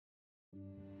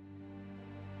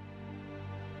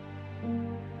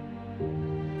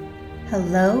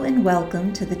Hello and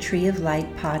welcome to the Tree of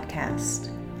Light podcast.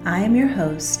 I am your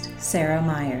host, Sarah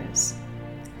Myers.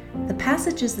 The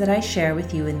passages that I share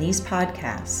with you in these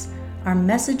podcasts are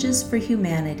messages for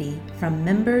humanity from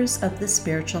members of the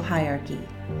spiritual hierarchy.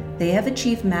 They have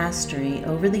achieved mastery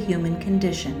over the human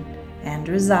condition and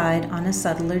reside on a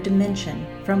subtler dimension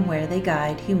from where they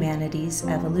guide humanity's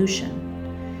evolution.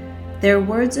 Their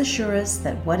words assure us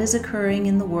that what is occurring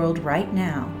in the world right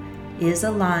now is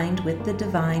aligned with the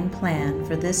divine plan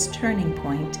for this turning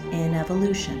point in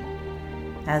evolution,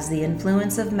 as the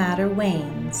influence of matter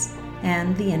wanes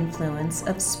and the influence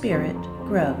of spirit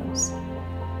grows.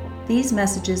 These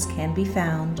messages can be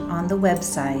found on the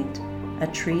website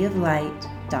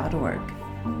atreeoflight.org.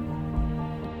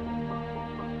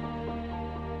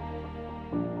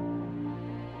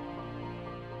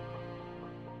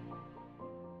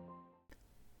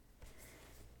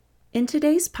 In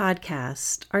today's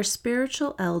podcast, our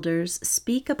spiritual elders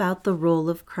speak about the role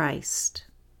of Christ.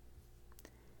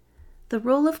 The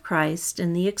role of Christ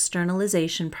in the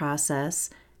externalization process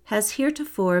has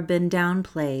heretofore been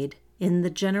downplayed in the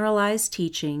generalized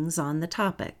teachings on the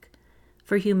topic,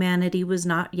 for humanity was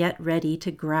not yet ready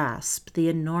to grasp the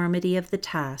enormity of the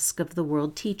task of the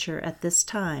world teacher at this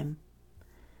time.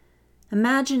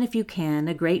 Imagine, if you can,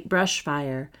 a great brush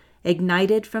fire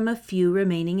ignited from a few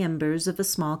remaining embers of a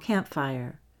small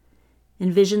campfire.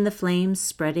 Envision the flames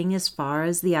spreading as far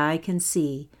as the eye can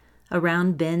see,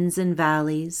 around bends and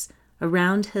valleys,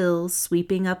 around hills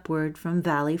sweeping upward from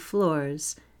valley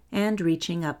floors, and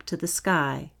reaching up to the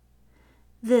sky.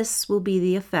 This will be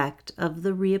the effect of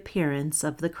the reappearance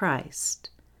of the Christ.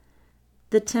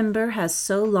 The timber has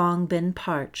so long been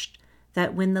parched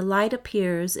that when the light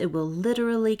appears it will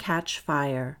literally catch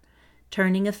fire,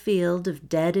 turning a field of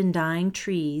dead and dying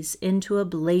trees into a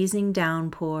blazing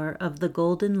downpour of the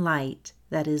golden light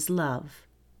that is love.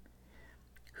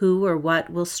 Who or what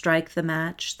will strike the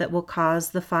match that will cause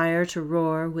the fire to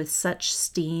roar with such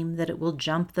steam that it will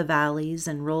jump the valleys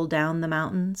and roll down the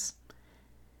mountains?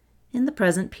 In the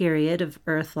present period of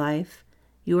earth life,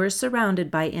 you are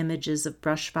surrounded by images of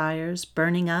brush fires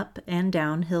burning up and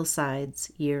down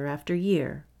hillsides year after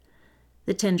year.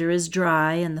 The tinder is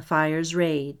dry and the fires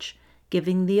rage,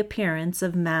 giving the appearance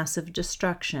of massive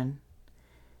destruction.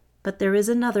 But there is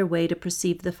another way to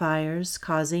perceive the fires,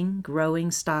 causing growing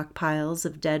stockpiles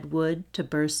of dead wood to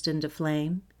burst into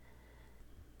flame.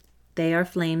 They are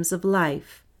flames of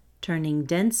life, turning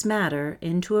dense matter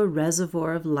into a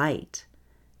reservoir of light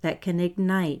that can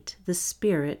ignite the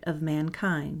spirit of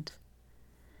mankind.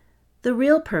 The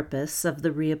real purpose of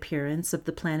the reappearance of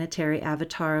the planetary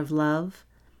avatar of love,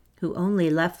 who only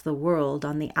left the world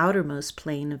on the outermost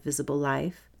plane of visible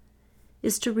life,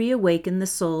 is to reawaken the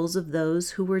souls of those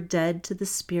who were dead to the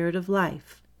spirit of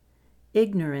life.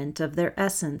 Ignorant of their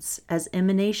essence as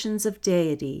emanations of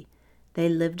deity, they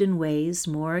lived in ways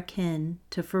more akin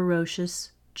to ferocious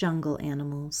jungle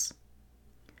animals.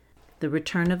 The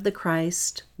return of the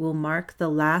Christ will mark the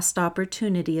last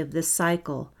opportunity of this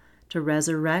cycle to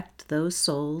resurrect those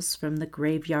souls from the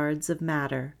graveyards of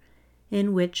matter,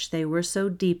 in which they were so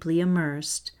deeply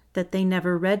immersed that they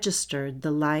never registered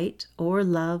the light or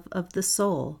love of the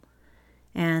soul,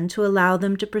 and to allow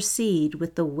them to proceed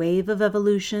with the wave of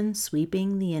evolution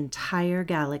sweeping the entire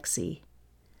galaxy.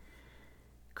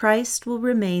 Christ will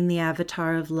remain the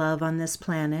avatar of love on this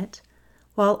planet,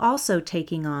 while also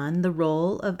taking on the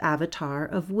role of avatar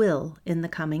of will in the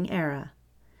coming era.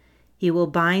 He will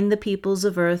bind the peoples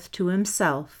of earth to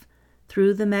himself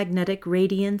through the magnetic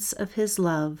radiance of his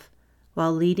love,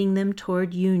 while leading them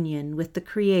toward union with the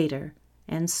Creator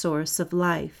and source of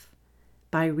life,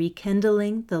 by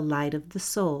rekindling the light of the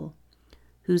soul,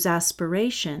 whose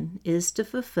aspiration is to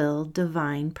fulfill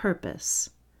divine purpose.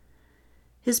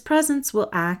 His presence will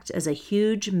act as a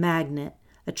huge magnet,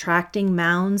 attracting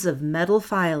mounds of metal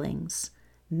filings,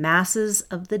 masses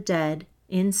of the dead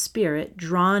in spirit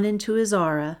drawn into his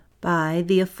aura by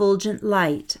the effulgent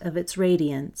light of its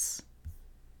radiance.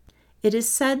 It is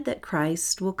said that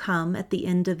Christ will come at the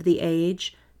end of the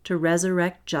age to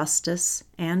resurrect justice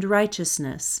and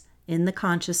righteousness in the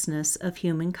consciousness of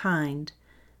humankind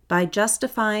by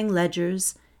justifying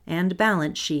ledgers and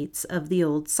balance sheets of the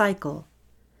old cycle.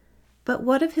 But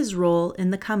what of his role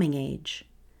in the coming age?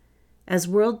 As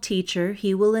world teacher,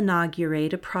 he will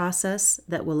inaugurate a process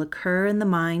that will occur in the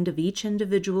mind of each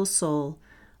individual soul,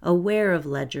 aware of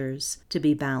ledgers to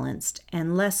be balanced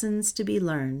and lessons to be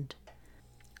learned,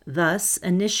 thus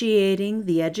initiating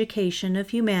the education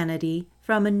of humanity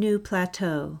from a new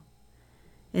plateau.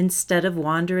 Instead of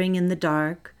wandering in the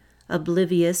dark,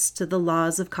 oblivious to the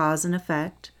laws of cause and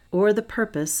effect, or the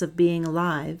purpose of being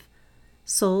alive,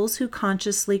 souls who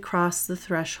consciously cross the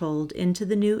threshold into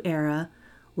the new era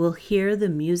will hear the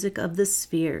music of the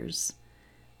spheres,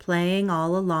 playing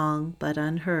all along but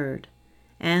unheard,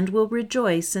 and will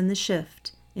rejoice in the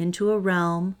shift into a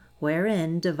realm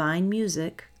wherein divine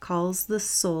music calls the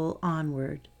soul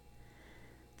onward.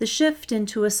 The shift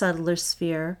into a subtler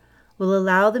sphere will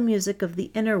allow the music of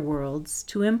the inner worlds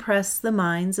to impress the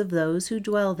minds of those who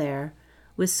dwell there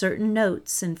with certain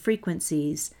notes and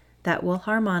frequencies that will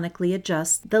harmonically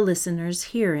adjust the listener's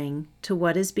hearing to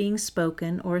what is being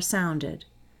spoken or sounded.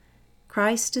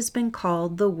 Christ has been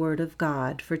called the Word of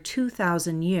God for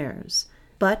 2,000 years,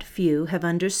 but few have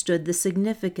understood the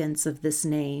significance of this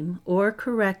name or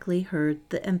correctly heard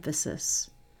the emphasis.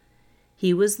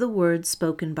 He was the Word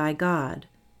spoken by God,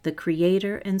 the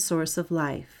Creator and source of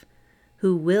life,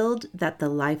 who willed that the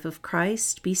life of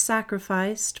Christ be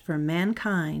sacrificed for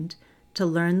mankind to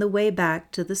learn the way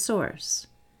back to the source.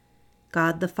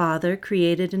 God the Father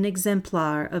created an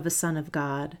exemplar of a Son of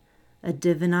God, a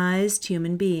divinized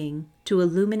human being, to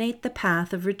illuminate the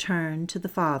path of return to the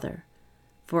Father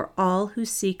for all who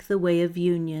seek the way of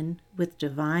union with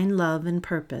divine love and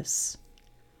purpose.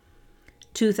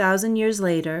 2,000 years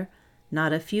later,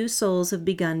 not a few souls have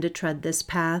begun to tread this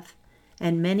path,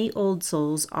 and many old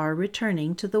souls are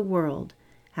returning to the world,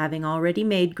 having already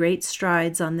made great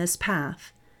strides on this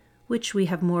path, which we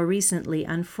have more recently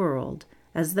unfurled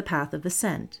as the path of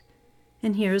ascent.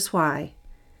 And here's why.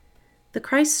 The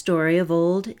Christ story of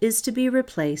old is to be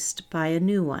replaced by a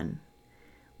new one.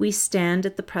 We stand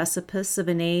at the precipice of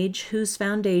an age whose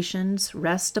foundations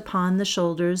rest upon the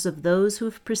shoulders of those who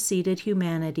have preceded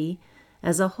humanity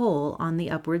as a whole on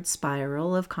the upward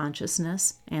spiral of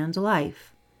consciousness and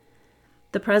life.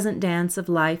 The present dance of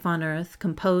life on earth,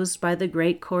 composed by the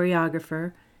great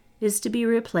choreographer, is to be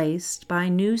replaced by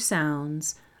new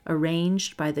sounds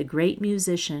arranged by the great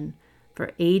musician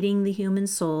for aiding the human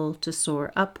soul to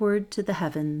soar upward to the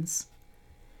heavens.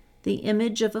 The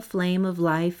image of a flame of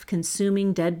life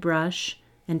consuming dead brush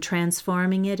and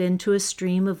transforming it into a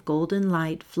stream of golden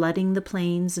light flooding the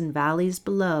plains and valleys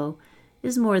below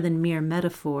is more than mere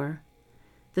metaphor.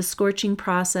 The scorching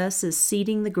process is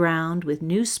seeding the ground with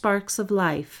new sparks of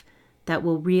life that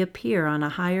will reappear on a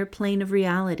higher plane of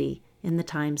reality in the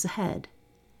times ahead.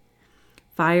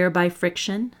 Fire by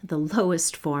friction, the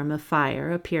lowest form of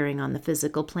fire appearing on the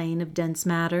physical plane of dense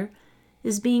matter,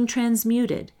 is being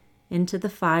transmuted into the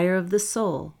fire of the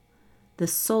soul, the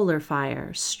solar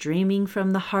fire streaming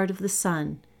from the heart of the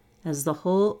sun as the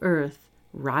whole earth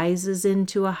rises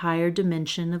into a higher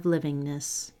dimension of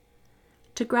livingness.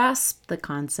 To grasp the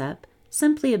concept,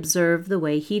 simply observe the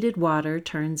way heated water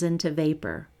turns into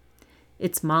vapor,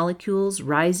 its molecules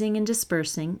rising and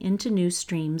dispersing into new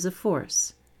streams of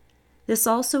force. This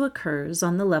also occurs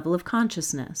on the level of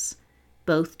consciousness,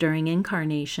 both during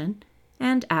incarnation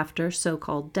and after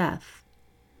so-called death.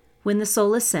 When the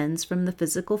soul ascends from the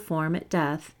physical form at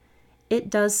death, it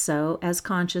does so as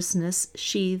consciousness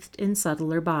sheathed in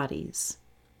subtler bodies.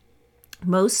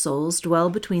 Most souls dwell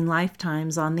between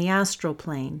lifetimes on the astral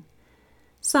plane,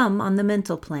 some on the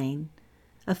mental plane,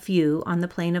 a few on the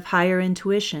plane of higher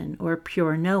intuition or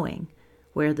pure knowing,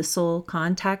 where the soul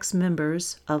contacts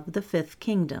members of the fifth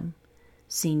kingdom,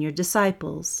 senior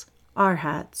disciples,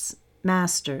 arhats,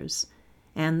 masters,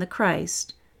 and the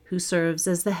Christ, who serves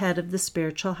as the head of the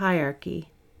spiritual hierarchy.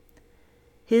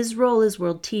 His role as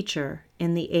world teacher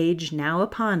in the age now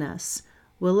upon us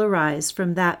will arise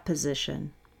from that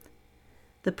position.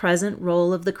 The present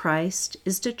role of the Christ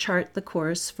is to chart the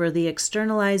course for the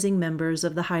externalizing members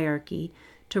of the hierarchy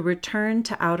to return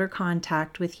to outer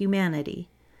contact with humanity,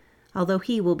 although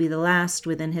he will be the last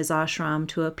within his ashram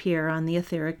to appear on the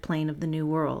etheric plane of the New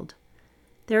World.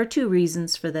 There are two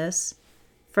reasons for this.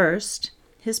 First,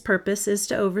 his purpose is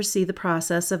to oversee the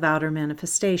process of outer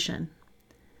manifestation.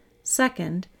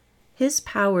 Second, his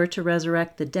power to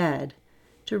resurrect the dead,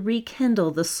 to rekindle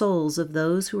the souls of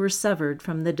those who were severed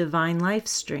from the divine life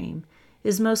stream,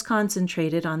 is most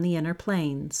concentrated on the inner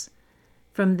planes.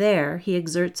 From there, he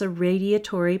exerts a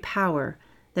radiatory power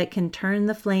that can turn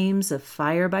the flames of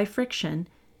fire by friction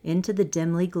into the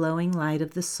dimly glowing light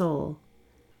of the soul.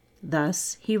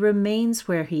 Thus, he remains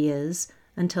where he is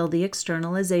until the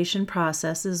externalization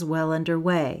process is well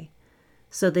underway,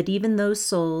 so that even those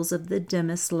souls of the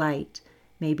dimmest light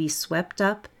may be swept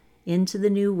up into the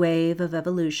new wave of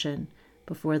evolution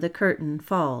before the curtain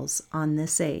falls on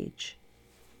this age.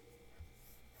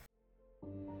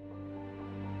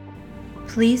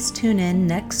 Please tune in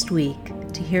next week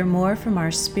to hear more from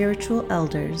our spiritual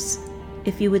elders.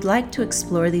 If you would like to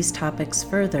explore these topics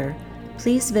further,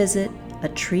 please visit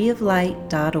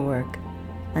atreeoflight.org.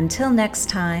 Until next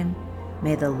time,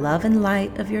 May the love and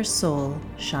light of your soul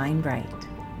shine bright.